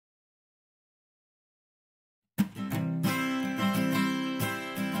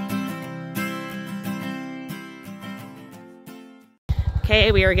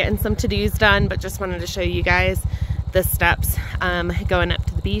Okay, we are getting some to-dos done, but just wanted to show you guys the steps going up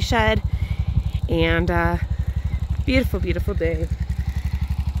to the bee shed. And beautiful, beautiful day.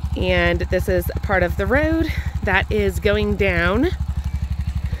 And this is part of the road that is going down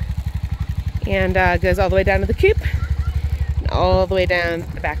and goes all the way down to the coop and all the way down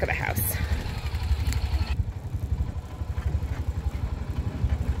the back of the house.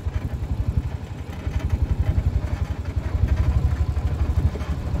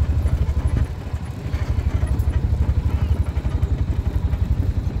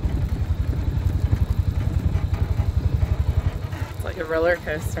 A roller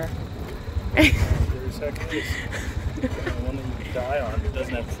coaster. Every second is the one that you die on. It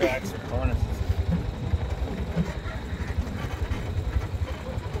doesn't have tracks or harnesses.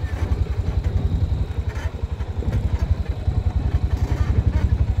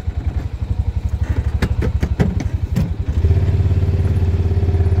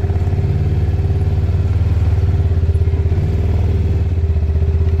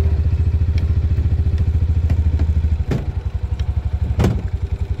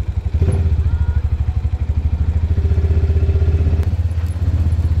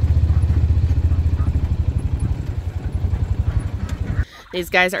 These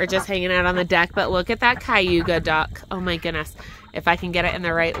guys are just hanging out on the deck, but look at that Cayuga duck. Oh my goodness. If I can get it in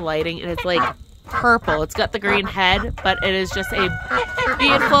the right lighting, and it's like purple. It's got the green head, but it is just a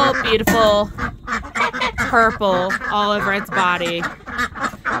beautiful, beautiful purple all over its body.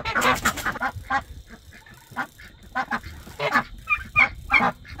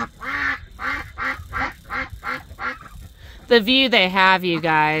 The view they have, you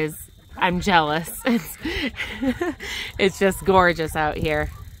guys. I'm jealous. It's just gorgeous out here.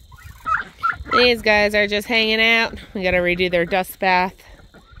 These guys are just hanging out. We gotta redo their dust bath.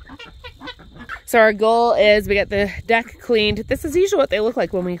 So our goal is we got the deck cleaned. This is usually what they look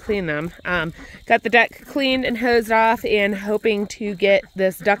like when we clean them. Got the deck cleaned and hosed off and hoping to get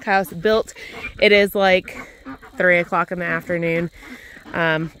this duck house built. It is like 3 o'clock in the afternoon.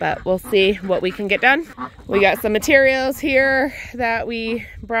 But we'll see what we can get done. We got some materials here that we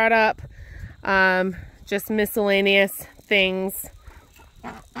brought up. Just miscellaneous things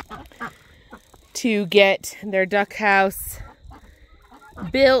to get their duck house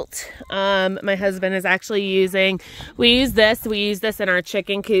built. My husband is actually using, we use this in our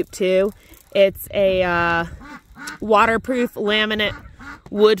chicken coop too. It's a waterproof laminate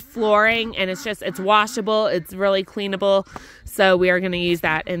wood flooring, and it's washable, it's really cleanable, so we are going to use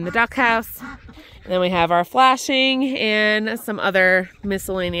that in the duck house. And then we have our flashing and some other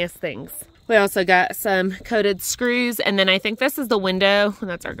miscellaneous things. We also got some coated screws, and then I think this is the window.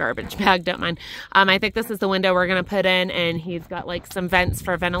 That's our garbage bag, don't mind. I think this is the window we're gonna put in, and he's got like some vents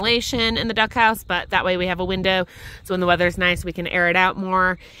for ventilation in the duck house, but that way we have a window, so when the weather's nice, we can air it out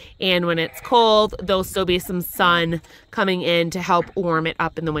more, and when it's cold, there'll still be some sun coming in to help warm it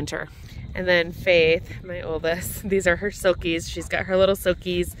up in the winter. And then Faith, my oldest, these are her silkies. She's got her little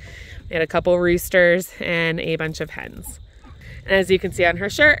silkies. We had a couple roosters and a bunch of hens. And as you can see on her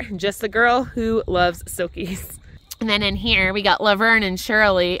shirt, just the girl who loves silkies. And then in here, we got Laverne and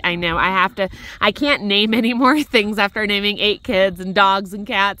Shirley. I know, I can't name any more things after naming 8 kids and dogs and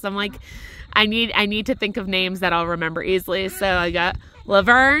cats. I'm like, I need to think of names that I'll remember easily. So I got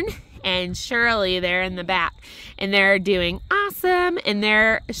Laverne and Shirley there in the back. And they're doing awesome. And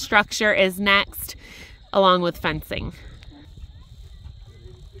their structure is next, along with fencing.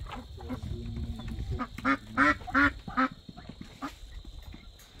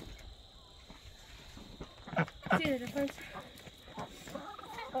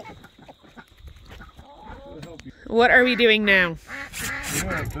 What are we doing now? We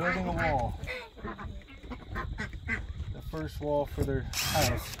are building a wall. The first wall for their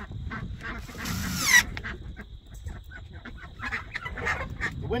house.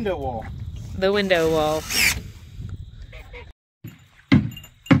 The window wall. The window wall.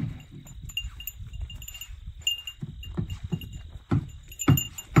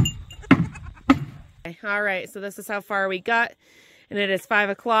 All right, so this is how far we got, and it is 5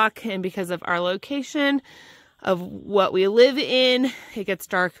 o'clock, and because of our location of what we live in, it gets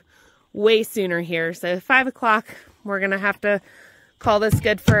dark way sooner here. So 5 o'clock, we're gonna have to call this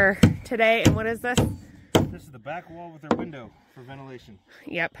good for today. And what is this? This is the back wall with their window for ventilation.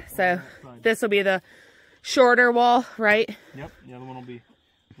 Yep, so this will be the shorter wall, right? Yep, the other one will be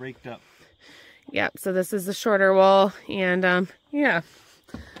raked up. Yep, so this is the shorter wall, and yeah.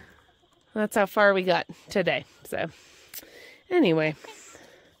 That's how far we got today. So anyway,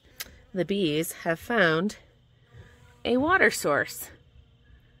 the bees have found a water source.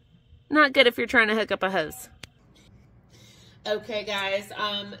 Not good if you're trying to hook up a hose. Okay guys,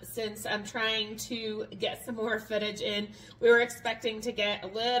 since I'm trying to get some more footage in, we were expecting to get a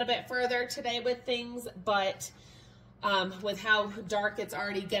little bit further today with things, but with how dark it's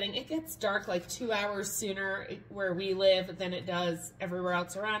already getting, it gets dark like 2 hours sooner where we live than it does everywhere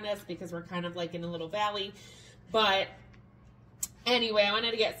else around us because we're kind of like in a little valley. But anyway, I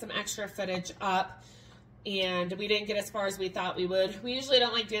wanted to get some extra footage up. And we didn't get as far as we thought we would. We usually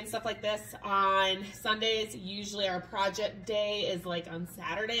don't like doing stuff like this on Sundays. Usually our project day is like on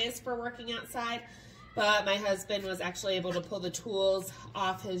Saturdays for working outside. But my husband was actually able to pull the tools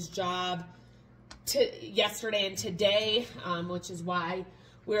off his job yesterday and today, which is why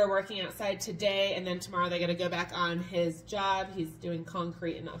we were working outside today. And then tomorrow they got to go back on his job. He's doing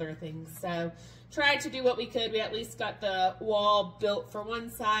concrete and other things. So tried to do what we could. We at least got the wall built for one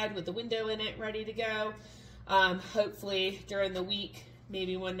side with the window in it ready to go. Hopefully during the week,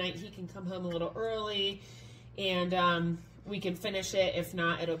 maybe one night he can come home a little early and we can finish it. If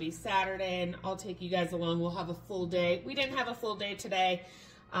not, it'll be Saturday and I'll take you guys along. We'll have a full day. We didn't have a full day today.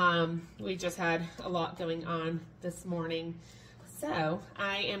 We just had a lot going on this morning. So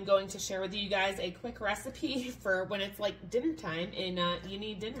I am going to share with you guys a quick recipe for when it's like dinner time and you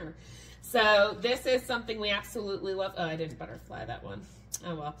need dinner. So this is something we absolutely love. Oh, I didn't butterfly that one.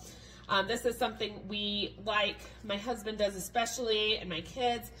 Oh, well. This is something we like. My husband does especially, and my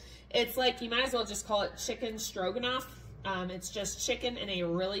kids. It's like, you might as well just call it chicken stroganoff. It's just chicken in a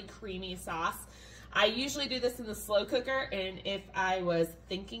really creamy sauce. I usually do this in the slow cooker, and if I was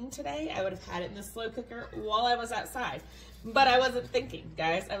thinking today, I would have had it in the slow cooker while I was outside. But I wasn't thinking,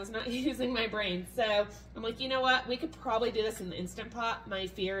 guys. I was not using my brain. So I'm like, you know what? We could probably do this in the Instant Pot. My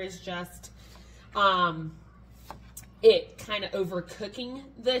fear is just it kind of overcooking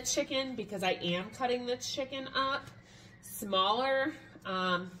the chicken because I am cutting the chicken up smaller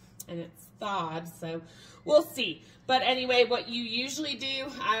and it's thawed. So we'll see. But anyway, what you usually do,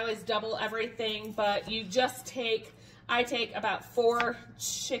 I always double everything, but you just I take about 4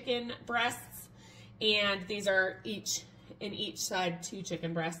 chicken breasts, and these are in each side 2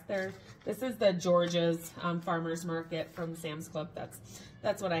 chicken breasts. This is the Georgia's Farmers Market from Sam's Club.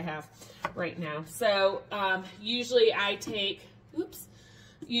 That's what I have right now. So usually I take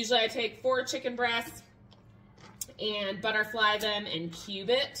 4 chicken breasts and butterfly them and cube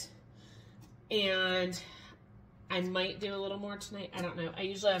it. And I might do a little more tonight. I don't know. I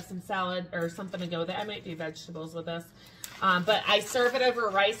usually have some salad or something to go with it. I might do vegetables with this. But I serve it over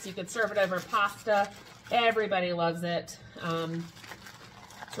rice. You could serve it over pasta. Everybody loves it.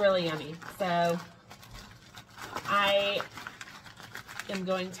 It's really yummy. So I am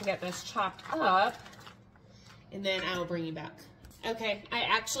going to get this chopped up and then I will bring you back. Okay, I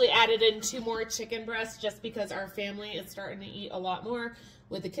actually added in 2 more chicken breasts just because our family is starting to eat a lot more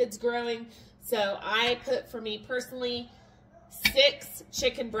with the kids growing. So I put, for me personally, 6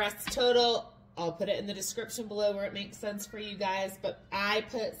 chicken breasts total. I'll put it in the description below where it makes sense for you guys, but I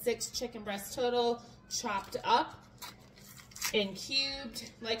put 6 chicken breasts total, chopped up and cubed.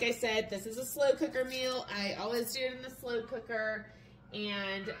 Like I said, this is a slow cooker meal. I always do it in the slow cooker,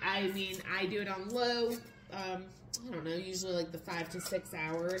 and I mean, I do it on low, I don't know, usually like the 5 to 6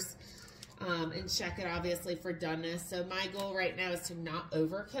 hours, and check it obviously for doneness. So my goal right now is to not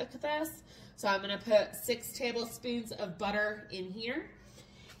overcook this. So I'm gonna put 6 tablespoons of butter in here,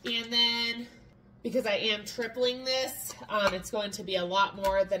 and then because I am tripling this, it's going to be a lot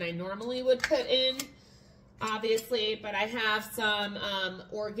more than I normally would put in, obviously, but I have some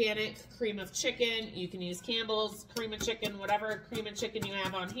organic cream of chicken. You can use Campbell's cream of chicken, whatever cream of chicken you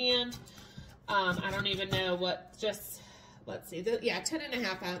have on hand. I don't even know what, just, let's see, yeah,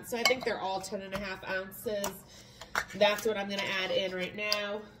 10.5 ounces. So I think they're all 10.5 ounces. That's what I'm gonna add in right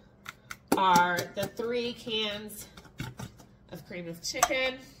now, are the 3 cans of cream of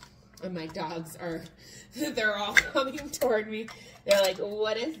chicken. And my dogs are, they're all coming toward me. They're like,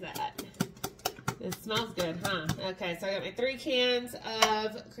 what is that? It smells good, huh? Okay, so I got my 3 cans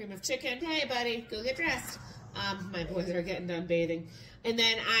of cream of chicken. Hey, buddy, go get dressed. My boys are getting done bathing. And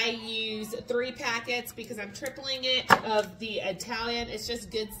then I use 3 packets, because I'm tripling it, of the Italian, it's just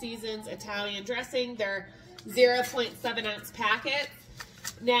Good Seasons Italian dressing. They're 0.7 ounce packets.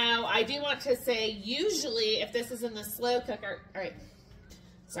 Now, I do want to say, usually, if this is in the slow cooker, all right,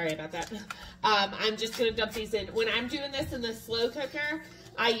 sorry about that. I'm just gonna dump these in. When I'm doing this in the slow cooker,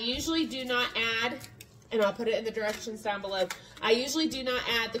 I usually do not add, and I'll put it in the directions down below, I usually do not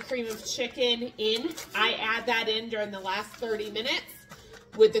add the cream of chicken in. I add that in during the last 30 minutes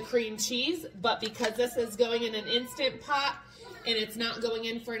with the cream cheese, but because this is going in an Instant Pot and it's not going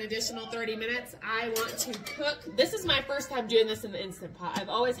in for an additional 30 minutes, I want to cook. This is my first time doing this in the Instant Pot. I've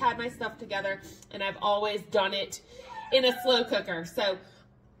always had my stuff together, and I've always done it in a slow cooker. So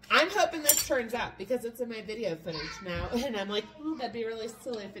I'm hoping this turns out because it's in my video footage now. And I'm like, oh, that'd be really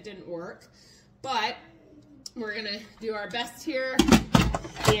silly if it didn't work. But we're going to do our best here.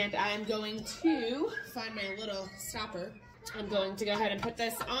 And I'm going to find my little stopper. I'm going to go ahead and put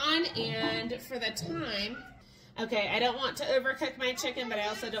this on. And for the time, okay, I don't want to overcook my chicken, but I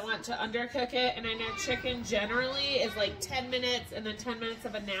also don't want to undercook it. And I know chicken generally is like 10 minutes and then 10 minutes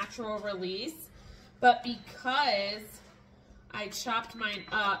of a natural release. But because I chopped mine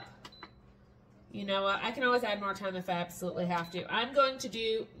up, you know what? I can always add more time if I absolutely have to. I'm going to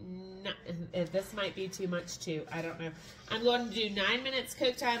do, this might be too much too. I don't know. I'm going to do 9 minutes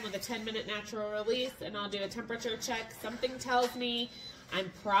cook time with a 10-minute natural release, and I'll do a temperature check. Something tells me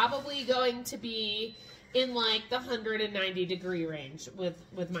I'm probably going to be in like the 190-degree range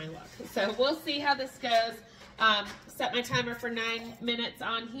with my luck. So we'll see how this goes. Set my timer for 9 minutes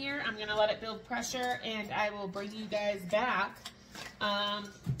on here. I'm going to let it build pressure, and I will bring you guys back.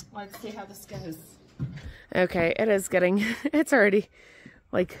 Let's see how this goes. Okay, it is getting, it's already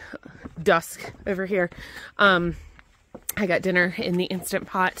like dusk over here. I got dinner in the Instant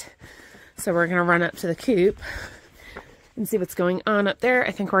Pot, so we're going to run up to the coop and see what's going on up there.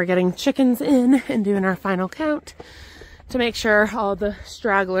 I think we're getting chickens in and doing our final count to make sure all the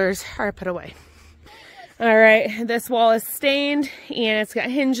stragglers are put away. All right, this wall is stained and it's got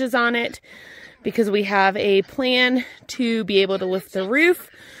hinges on it because we have a plan to be able to lift the roof,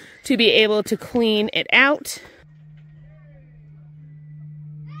 to be able to clean it out.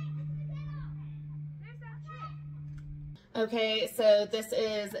 Okay, so this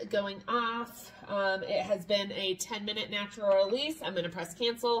is going off. It has been a 10-minute natural release. I'm going to press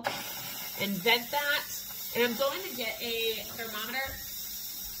cancel and vent that. And I'm going to get a thermometer.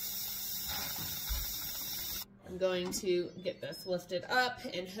 I'm going to get this lifted up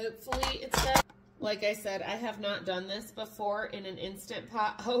and hopefully it's good. Like I said, I have not done this before in an Instant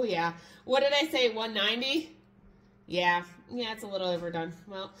Pot. Oh yeah. What did I say, 190? Yeah, it's a little overdone.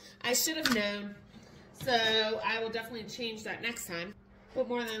 Well, I should have known. So I will definitely change that next time. But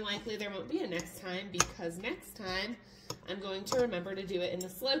more than likely there won't be a next time because next time I'm going to remember to do it in the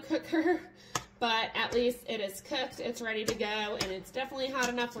slow cooker. But at least it is cooked, it's ready to go, and it's definitely hot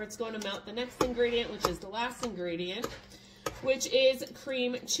enough where it's going to melt the next ingredient, which is the last ingredient, which is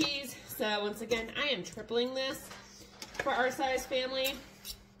cream cheese. So once again, I am tripling this for our size family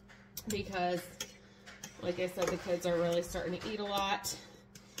because, like I said, the kids are really starting to eat a lot,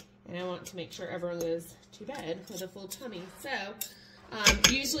 and I want to make sure everyone goes to bed with a full tummy. So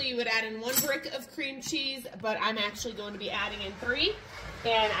usually you would add in 1 brick of cream cheese, but I'm actually going to be adding in 3.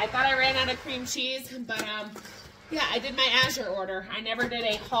 And I thought I ran out of cream cheese, but yeah, I did my Azure order. I never did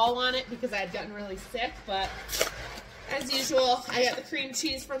a haul on it because I had gotten really sick, but as usual, I got the cream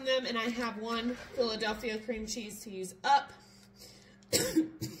cheese from them, and I have 1 Philadelphia cream cheese to use up.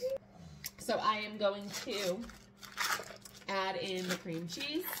 So I am going to add in the cream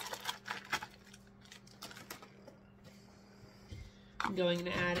cheese. I'm going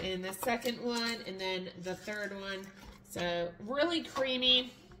to add in the second one and then the third one. So really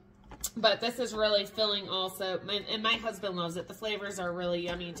creamy, but this is really filling also. And my husband loves it. The flavors are really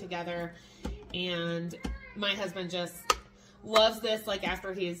yummy together. And my husband just loves this, like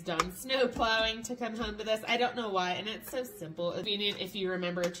after he's done snow plowing, to come home to this. I don't know why, and it's so simple. If you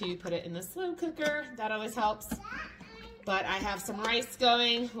remember to put it in the slow cooker, that always helps. But I have some rice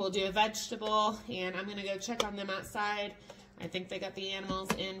going. We'll do a vegetable, and I'm gonna go check on them outside. I think they got the animals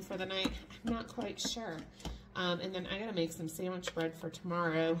in for the night. I'm not quite sure. And then I gotta make some sandwich bread for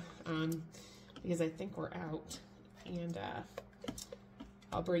tomorrow because I think we're out. And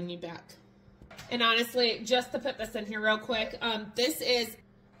I'll bring you back. And honestly, just to put this in here real quick, this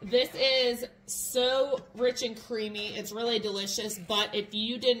is so rich and creamy. It's really delicious. But if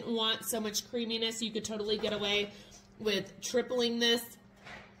you didn't want so much creaminess, you could totally get away with tripling this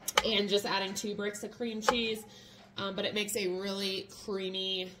and just adding 2 bricks of cream cheese. But it makes a really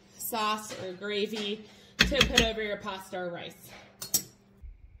creamy sauce or gravy to put over your pasta or rice.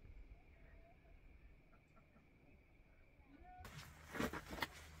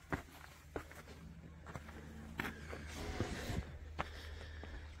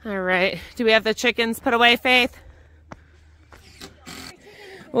 All right, do we have the chickens put away, Faith?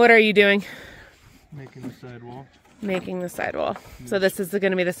 What are you doing? Making the sidewall. Making the sidewall. So this is going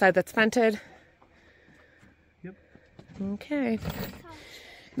to be the side that's vented? Yep. Okay.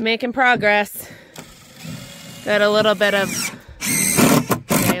 Making progress. Got a little bit of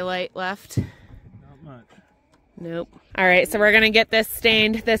daylight left. Not much. Nope. All right, so we're going to get this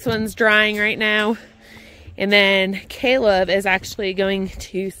stained. This one's drying right now. And then Caleb is actually going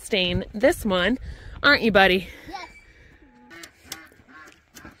to stain this one. Aren't you, buddy? Yes.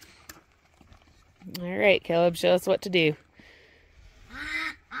 All right, Caleb, show us what to do.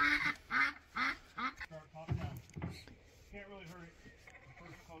 Start popping down. Can't really hurt it. The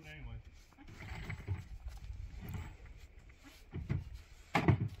first coat anyway.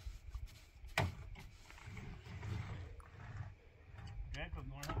 Jacob,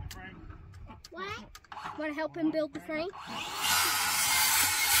 you want to help the frame? What? Want to help him build the frame?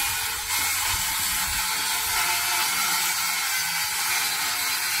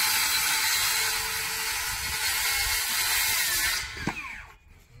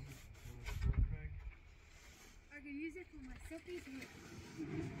 I could use it for my selfies here.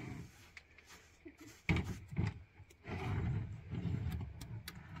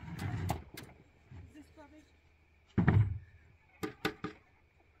 Is this rubbish?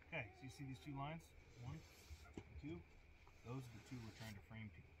 Okay, so you see these two lines? 1, 2. Those are the two we're trying to frame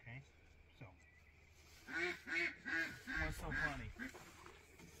to, okay? So. What's so funny?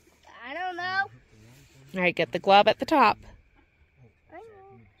 I don't know. All right, get the glob at the top. I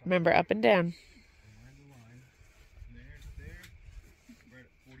know. Remember, up and down. Line the line. There to there. Right at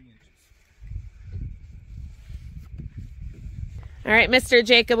 40 inches. All right, Mr.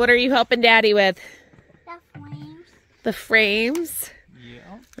 Jacob, what are you helping Daddy with? The flames. The frames.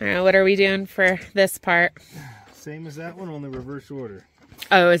 Yeah. All right, what are we doing for this part? Same as that one, only reverse order.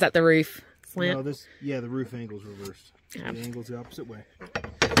 Oh, is that the roof slant? No, this, yeah, the roof angle's reversed. Yeah. The angle's the opposite way.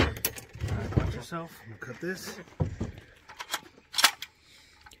 Alright, watch yourself. I'm gonna cut this.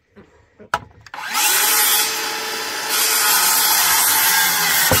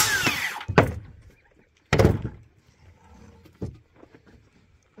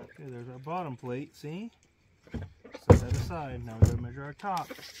 Okay, there's our bottom plate, see? Set that aside. Now we're gonna measure our top.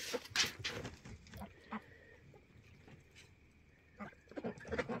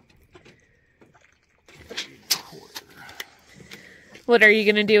 What are you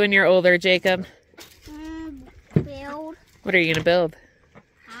going to do when you're older, Jacob? Build. What are you going to build?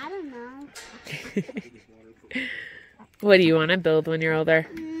 I don't know. What do you want to build when you're older?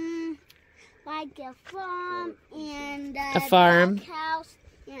 Like a farm and A farm? duck house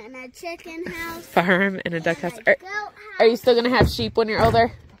and a chicken house. Farm and a duck house. And a goat house. Are you still going to have sheep when you're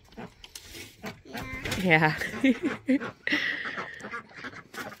older? Yeah. Yeah.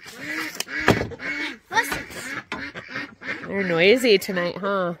 Listen. They're noisy tonight,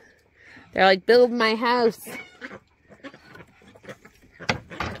 huh? They're like, build my house.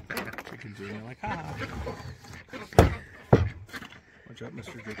 Chicken's doing it like, ha. Watch out,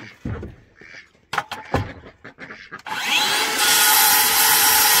 Mr. Chicken.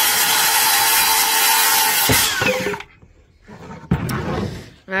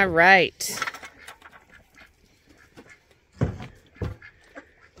 All right.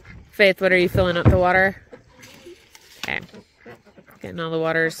 Faith, what are you filling up the water? Okay. Getting all the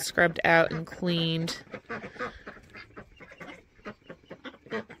water scrubbed out and cleaned.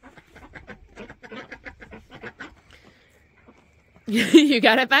 You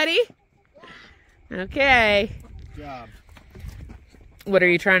got it, buddy? Okay. Good job. What are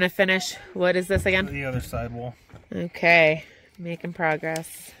you trying to finish? What is this again? The other side wall. Okay. Making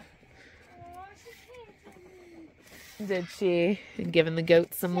progress. Did she? And giving the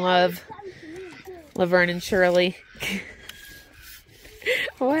goats some love. Laverne and Shirley.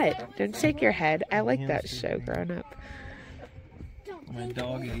 What? Don't shake your head. I like that show growing up. My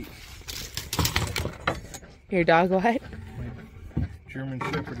dog ate. Your dog what? My German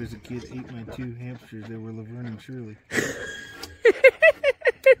Shepherd as a kid ate my 2 hamsters. They were Laverne and Shirley.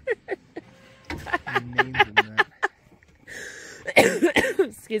 I named them that.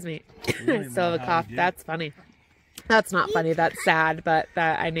 Excuse me. I still have a cough. That's funny. That's not funny. That's sad. But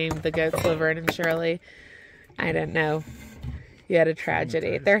that I named the goats Laverne and Shirley. I didn't know. You had a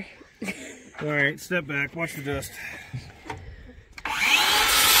tragedy there. All right, step back. Watch the dust.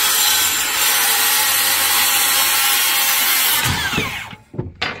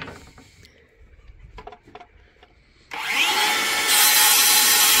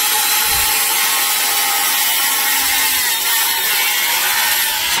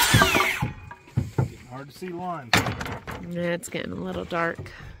 Hard to see lines. Yeah, it's getting a little dark.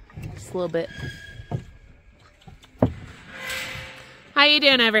 Just a little bit. How you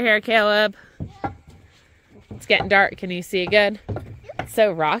doing over here, Caleb? It's getting dark. Can you see it good? It's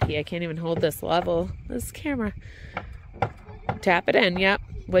so rocky. I can't even hold this level. This camera. Tap it in. Yep.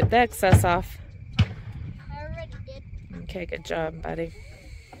 With the excess off. I already did. Okay, good job, buddy.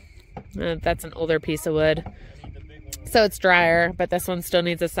 That's an older piece of wood. So it's drier, but this one still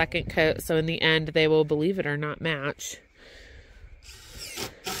needs a second coat. So in the end, they will, believe it or not, match.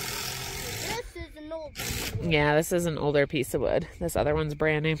 This is an old piece of wood. Yeah, this is an older piece of wood. This other one's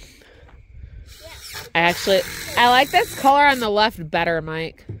brand new. Yeah. I like this color on the left better,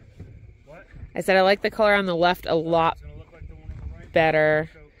 Mike. What? I said I like the color on the left a lot It's gonna look like the one on the right. better.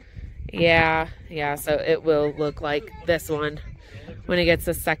 Yeah, so it will look like this one when it gets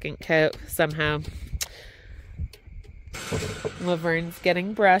a second coat somehow. Laverne's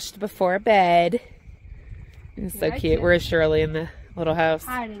getting brushed before bed. It's so cute. Where's Shirley in the little house?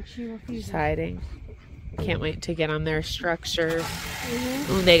 Hiding. She refuses. She's hiding. Can't wait to get on their structure.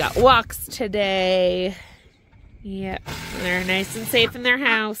 Oh, they got walks today. Yep. They're nice and safe in their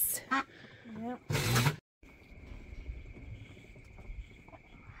house. Yep.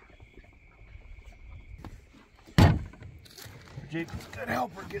 Jacob's good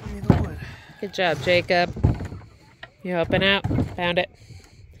helper getting me the wood. Good job, Jacob. You helping out? Found it.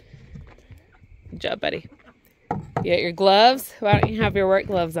 Good job, buddy. You got your gloves? Why don't you have your work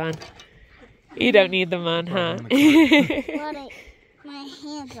gloves on? You don't need them on, huh? But my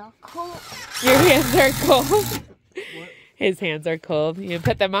hands are cold. Your hands are cold. His hands are cold. You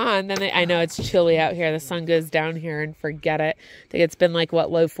put them on, then I know it's chilly out here. The sun goes down here and forget it. I think it's been like, what,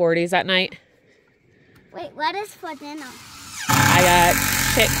 low 40s at night? Wait, what is for dinner? I got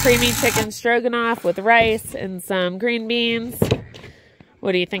creamy chicken stroganoff with rice and some green beans.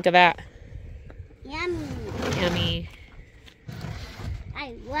 What do you think of that? Yummy. Yummy.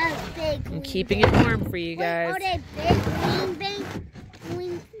 I love big I'm green keeping it warm for you guys. Wait, are they big green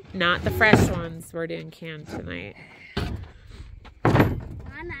beans? Not the fresh ones. We're doing canned tonight.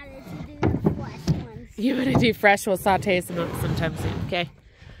 I'm not into do the fresh ones. You want to do fresh? We'll saute some up sometime soon, okay?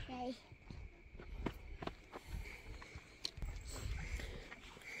 Okay.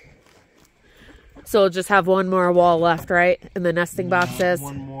 So we'll just have one more wall left, right? In the nesting boxes.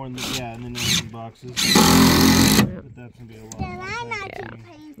 One more in the in the nesting boxes. But that's gonna be a lot. Then I'm not Yeah. to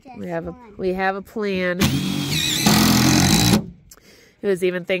paint this We have a plan. He was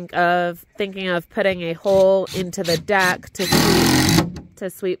even thinking of putting a hole into the deck to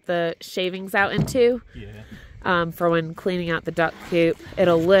sweep the shavings out into. Yeah. For when cleaning out the duck coop.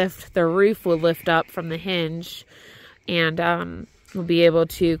 It'll lift, the roof will lift up from the hinge, and we'll be able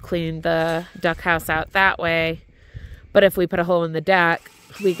to clean the duck house out that way. But if we put a hole in the deck,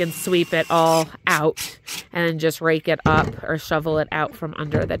 we can sweep it all out and then just rake it up or shovel it out from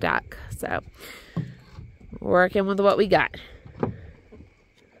under the deck. So, working with what we got.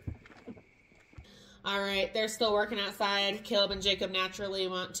 All right, they're still working outside. Caleb and Jacob naturally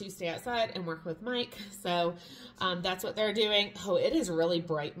want to stay outside and work with Mike. So that's what they're doing. Oh, it is really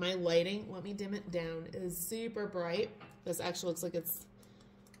bright. My lighting, let me dim it down, is super bright. This actually looks like it's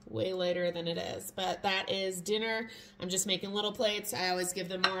way lighter than it is. But that is dinner. I'm just making little plates. I always give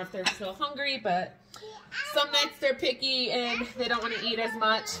them more if they're still hungry, but some nights they're picky and they don't want to eat as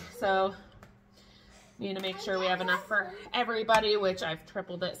much. So need to make sure we have enough for everybody, which I've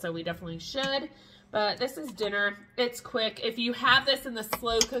tripled it, so we definitely should. But this is dinner. It's quick. If you have this in the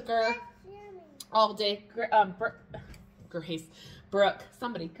slow cooker all day, Grace,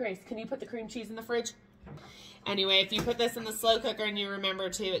 can you put the cream cheese in the fridge? Anyway, if you put this in the slow cooker and you remember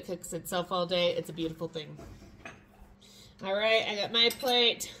to, it cooks itself all day. It's a beautiful thing. All right, I got my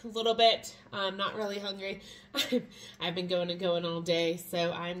plate, a little bit. I'm not really hungry. I've been going all day,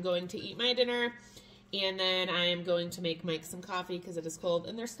 so I'm going to eat my dinner. And then I am going to make Mike some coffee because it is cold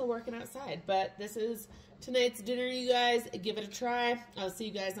and they're still working outside. But this is tonight's dinner, you guys. Give it a try. I'll see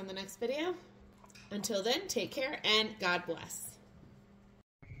you guys on the next video. Until then, take care and God bless.